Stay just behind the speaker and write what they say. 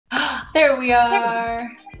There we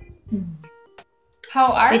are.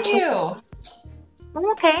 How are Did you? you?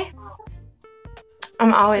 I'm okay.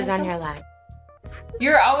 I'm always That's on so. your line.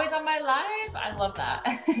 You're always on my live. I love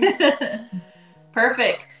that.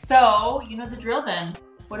 Perfect. So you know the drill. Then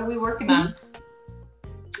what are we working on?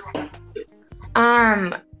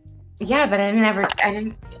 Um, yeah, but I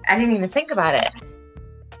didn't even think about it.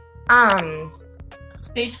 Um,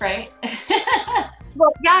 Stage fright.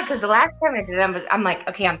 well, yeah, because the last time I did it, I'm like,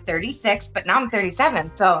 okay, I'm 36, but now I'm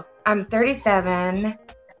 37. So I'm 37.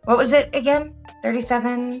 What was it again?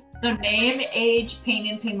 37. So name, age, pain,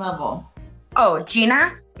 and pain level. Oh,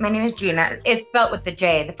 Gina. My name is Gina. It's spelled with the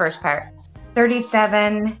J, the first part.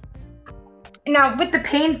 37. Now, with the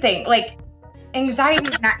pain thing, like, anxiety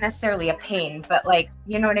is not necessarily a pain, but like,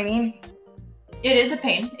 you know what I mean? It is a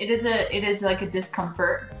pain. It is like a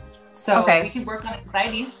discomfort. So we Okay. can work on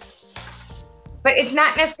anxiety. But it's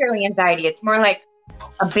not necessarily anxiety. It's more like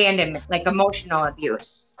abandonment, like emotional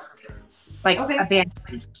abuse, like Okay.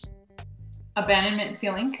 abandonment. Abandonment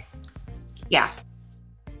feeling. Yeah.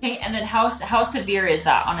 Okay, and then how severe is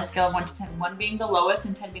that on a scale of 1 to 10? 1 being the lowest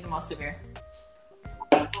and 10 being the most severe.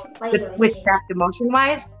 With that emotion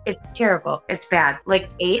wise, it's terrible. It's bad. Like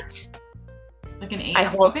 8. Like an 8.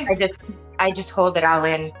 Okay. I just hold it all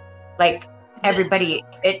in. Like everybody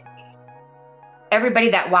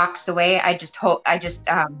that walks away, it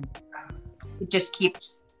just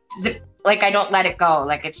keeps like I don't let it go.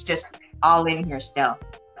 Like it's just all in here still.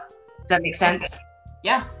 Does that make sense? Okay.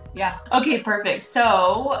 Yeah. Yeah. Okay, perfect.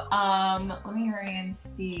 So, let me hurry and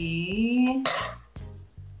see.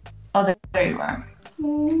 Oh, there you are.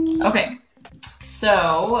 Okay.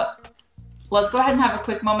 So, let's go ahead and have a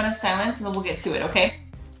quick moment of silence and then we'll get to it, okay?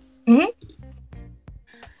 Mm-hmm.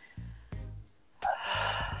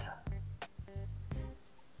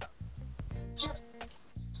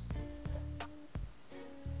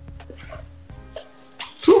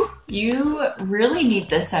 You really need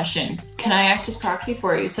this session. Can I act as proxy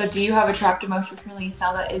for you? So do you have a trapped emotion release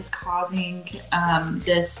now that is causing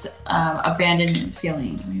this abandonment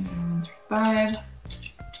feeling? 5.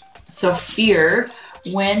 So fear.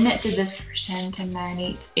 When did this 10, 10, 9,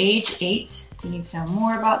 8, age 8? Do you need to know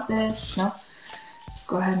more about this? No? Let's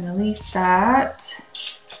go ahead and release that.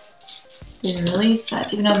 Then release that.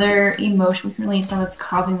 Do another emotion we can release now that's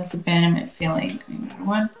causing this abandonment feeling. Another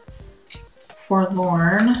one.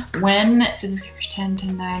 Forlorn. When did this 10,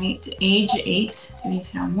 10, 9, 8 to age 8? Do we need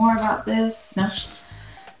to know more about this? No.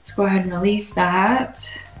 Let's go ahead and release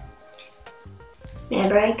that.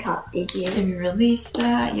 Remember I copied you. Did we release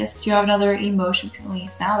that? Yes, you have another emotion to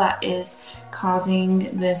release now that is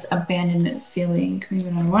causing this abandonment feeling. Can we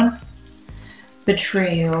have another one?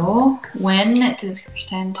 Betrayal. When did this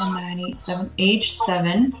 10, 10, 9, 8, 7, age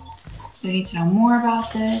 7? Do we need to know more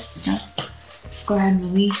about this? No. Let's go ahead and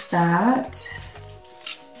release that.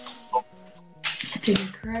 Did you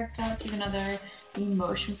correct that to another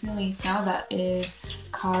emotion release now that is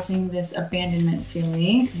causing this abandonment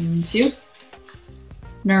feeling? And 2.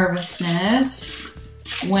 Nervousness.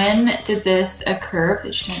 When did this occur?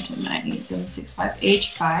 Page 10 to 9, 8, 7, 6, 5,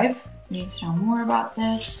 age 5. We need to know more about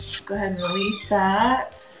this. Go ahead and release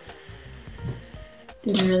that.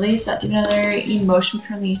 Did you release that? Do another emotion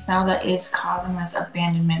release now that is causing this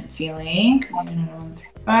abandonment feeling. 1, 3,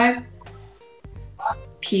 5.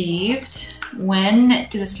 Peeved. When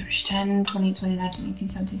did this go? 10, 20, 29, 18,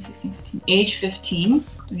 17, 16, 15, age 15. Do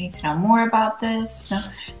we need to know more about this? No.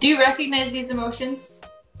 Do you recognize these emotions?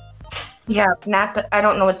 Yeah, I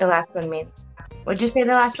don't know what the last one means. What'd you say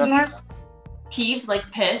the last one was? Peeved, like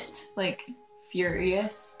pissed, like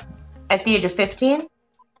furious. At the age of 15?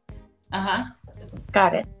 Uh-huh.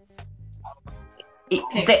 Got it.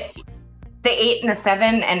 Okay. The 8 and the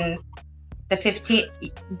 7 and the 15,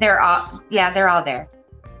 they're all there.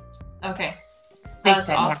 Okay. Makes That's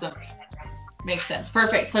sense, awesome. Yeah. Makes sense.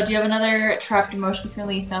 Perfect. So do you have another trapped emotion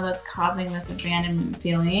release now that's causing this abandonment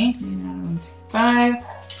feeling? 5.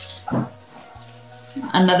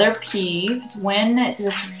 Another peeved. When did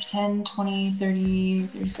this 10, 20, 30,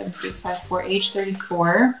 37, 6, 5, 4, age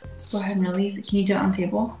 34. Let's go ahead and release. Can you do it on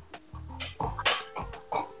table?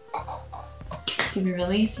 Did we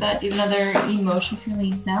release that? Do another emotion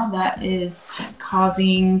release now that is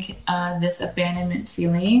causing this abandonment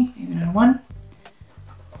feeling? Maybe another one.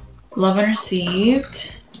 Love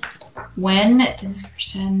unreceived. When did this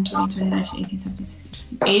 10, 20, 29, 18, 17,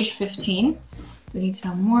 16, age 15. Do we need to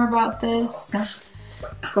know more about this? No.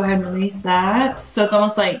 Let's go ahead and release that. So it's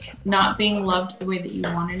almost like not being loved the way that you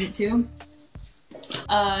wanted it to.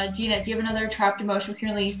 Gina, do you have another trapped emotion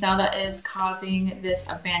release now that is causing this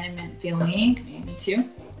abandonment feeling? Maybe 2.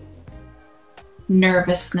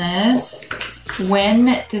 Nervousness. When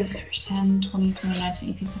did this 10, 20, 29,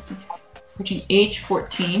 18, 17, 14, age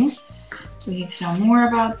 14? So we need to know more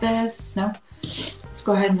about this. No. Let's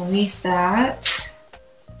go ahead and release that.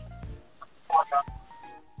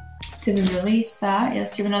 Did we release that?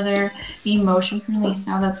 Yes, you have another emotion we can release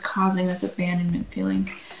now that's causing this abandonment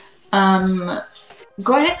feeling.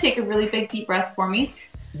 Go ahead and take a really big deep breath for me.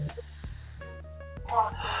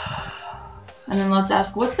 And then let's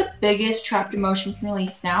ask, what's the biggest trapped emotion we can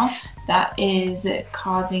release now that is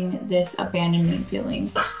causing this abandonment feeling?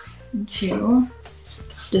 2,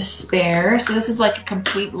 despair. So this is like a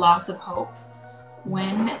complete loss of hope.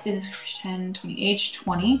 When did this 10, 20, age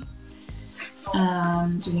 20? Do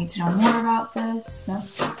we need to know more about this? No.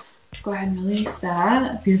 Let's go ahead and release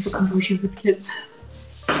that. Beautiful composure with kids.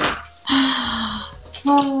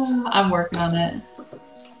 I'm working on it.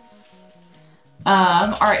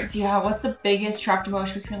 All right, what's the biggest trapped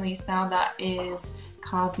emotion we can release now that is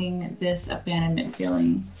causing this abandonment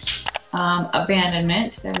feeling?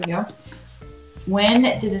 Abandonment, there we go. When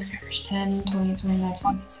did this reach? 10, 20, 29,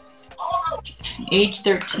 20, age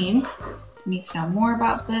 13. Need to know more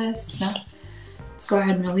about this. No. Let's go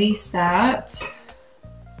ahead and release that.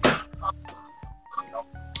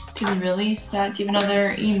 Do we release that? Do you have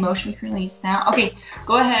another emotion we can release now? Okay,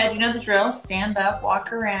 go ahead. You know the drill. Stand up,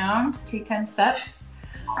 walk around, take 10 steps.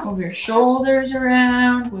 Move your shoulders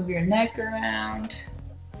around, move your neck around.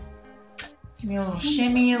 Give me a little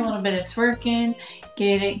shimmy, a little bit of twerking.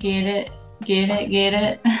 Get it, get it, get it, get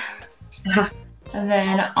it. And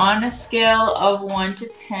then on a scale of 1 to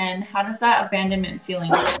 10, how does that abandonment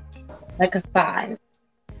feeling go? Like a 5.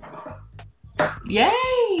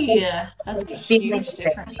 Yay! That's a huge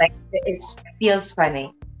difference. Like it feels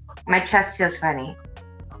funny. My chest feels funny.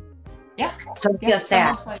 Yeah. So it feels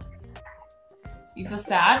sad. Like, you feel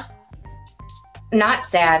sad? Not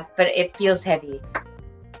sad, but it feels heavy.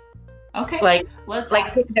 Okay. Like let's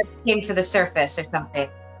it came to the surface or something.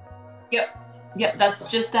 Yep. Yep.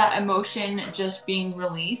 That's just that emotion just being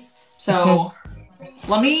released. So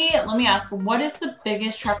let me ask, what is the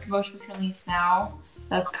biggest trapped emotion we can release now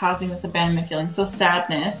that's causing this abandonment feeling? So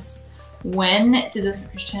sadness. When did this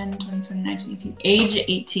reach? 10, 20, 29, 18, age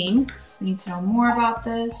 18. We need to know more about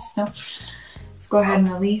this. So let's go ahead and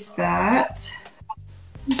release that.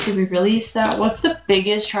 Did we release that? What's the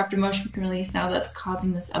biggest trapped emotion we can release now that's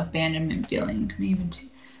causing this abandonment feeling? Maybe even 2,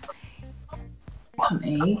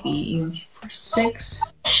 4, 6.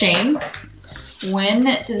 Shame. When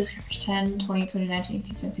did this reach? 10, 20, 29,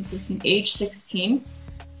 18, 17, 16, age 16.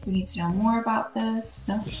 We need to know more about this.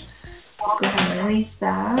 No. Let's go ahead and release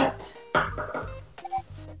that.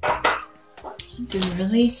 Did we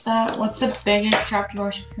release that? What's the biggest trapped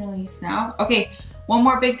emotion we can release now? Okay, one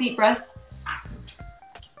more big deep breath.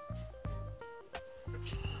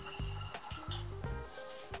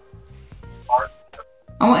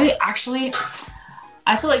 I want you, actually,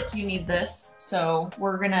 I feel like you need this. So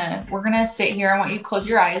we're gonna sit here. I want you to close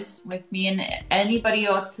your eyes with me, and anybody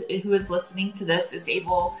else who is listening to this is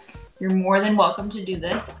able, you're more than welcome to do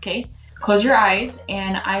this, okay? Close your eyes,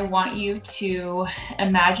 and I want you to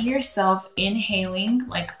imagine yourself inhaling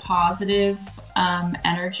like positive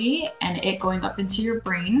energy and it going up into your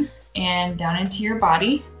brain and down into your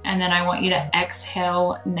body. And then I want you to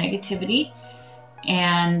exhale negativity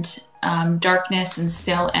and darkness and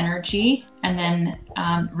still energy, and then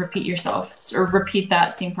repeat yourself, or repeat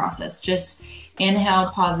that same process. Just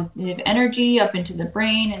inhale positive energy up into the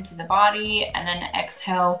brain, into the body, and then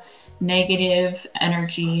exhale negative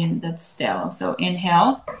energy and that's still. So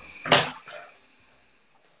inhale,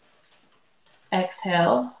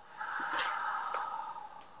 exhale,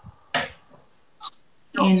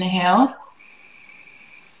 inhale,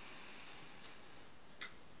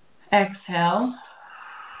 exhale,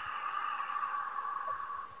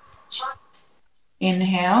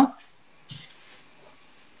 inhale,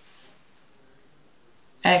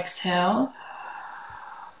 exhale.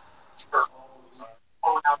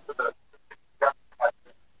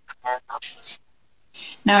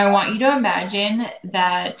 Now I want you to imagine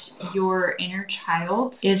that your inner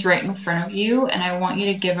child is right in front of you, and I want you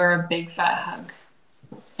to give her a big fat hug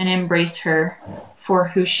and embrace her for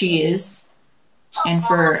who she is,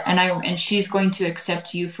 and she's going to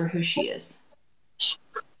accept you for who she is.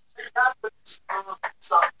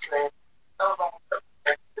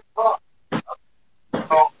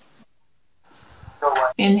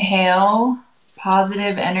 Inhale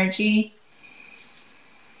positive energy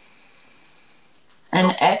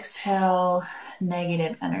and exhale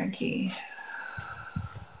negative energy.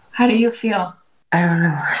 How do you feel? I don't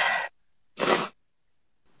know.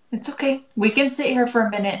 It's okay. We can sit here for a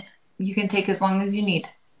minute. You can take as long as you need.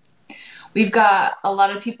 We've got a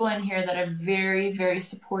lot of people in here that are very, very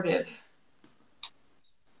supportive.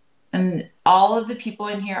 And all of the people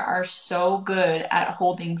in here are so good at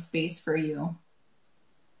holding space for you.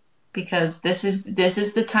 Because this is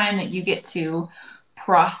the time that you get to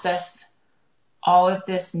process all of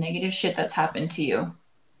this negative shit that's happened to you.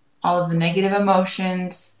 All of the negative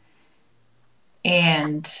emotions.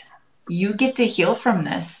 And you get to heal from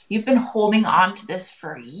this. You've been holding on to this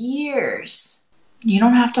for years. You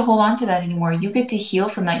don't have to hold on to that anymore. You get to heal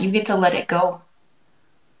from that. You get to let it go.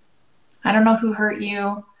 I don't know who hurt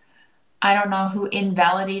you. I don't know who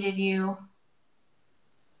invalidated you.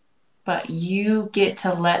 But you get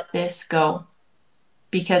to let this go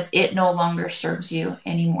because it no longer serves you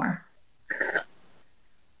anymore.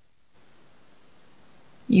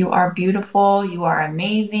 You are beautiful. You are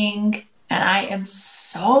amazing. And I am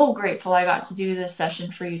so grateful I got to do this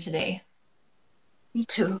session for you today. Me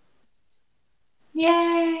too.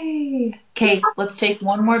 Yay! Okay, let's take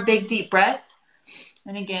one more big deep breath.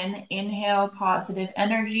 And again, inhale positive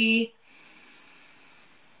energy.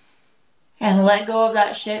 And let go of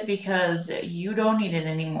that shit because you don't need it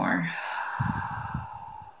anymore.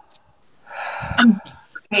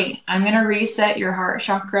 Okay, I'm going to reset your heart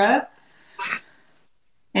chakra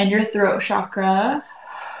and your throat chakra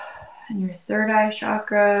and your third eye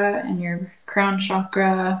chakra and your crown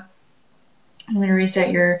chakra. I'm going to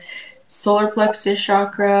reset your solar plexus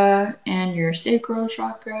chakra and your sacral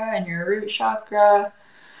chakra and your root chakra.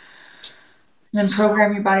 And then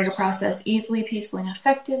program your body to process easily, peacefully, and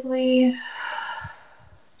effectively.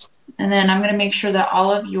 And then I'm going to make sure that all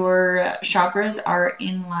of your chakras are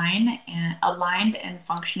in line and aligned and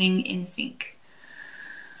functioning in sync.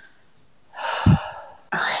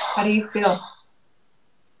 How do you feel?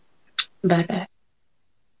 Better.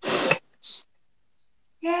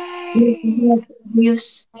 Yay! You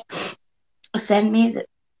send me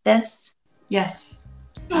this? Yes.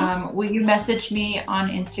 Will you message me on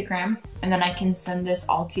Instagram and then I can send this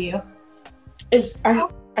all to you? Are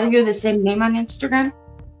you the same name on Instagram?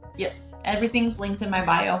 Yes. Everything's linked in my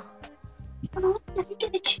bio. Oh, let me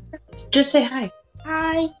get a chair. Just say hi.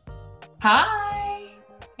 Hi. Hi.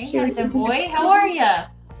 Hey, handsome boy. How are ya?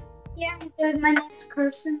 Yeah, I'm good. My name's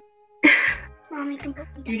Kirsten. Mommy can put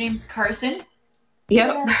me Your name's Carson?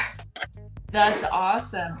 Yep. Yes. That's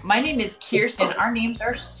awesome. My name is Kirsten. Our names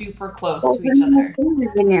are super close to each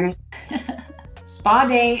other. Spa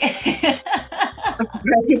day.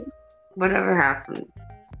 Whatever happened.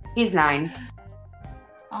 He's 9.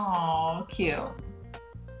 Oh, cute.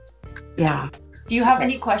 Yeah. Do you have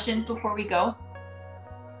any questions before we go?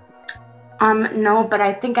 No, but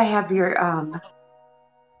I think I have your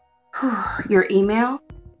email.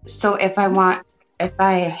 So if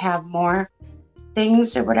I have more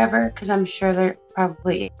things or whatever, because I'm sure they're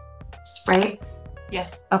probably right.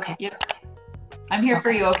 Yes. Okay. Yep. I'm here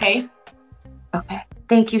for you, okay? Okay.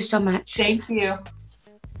 Thank you so much. Thank you.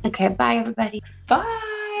 Okay. Bye, everybody. Bye.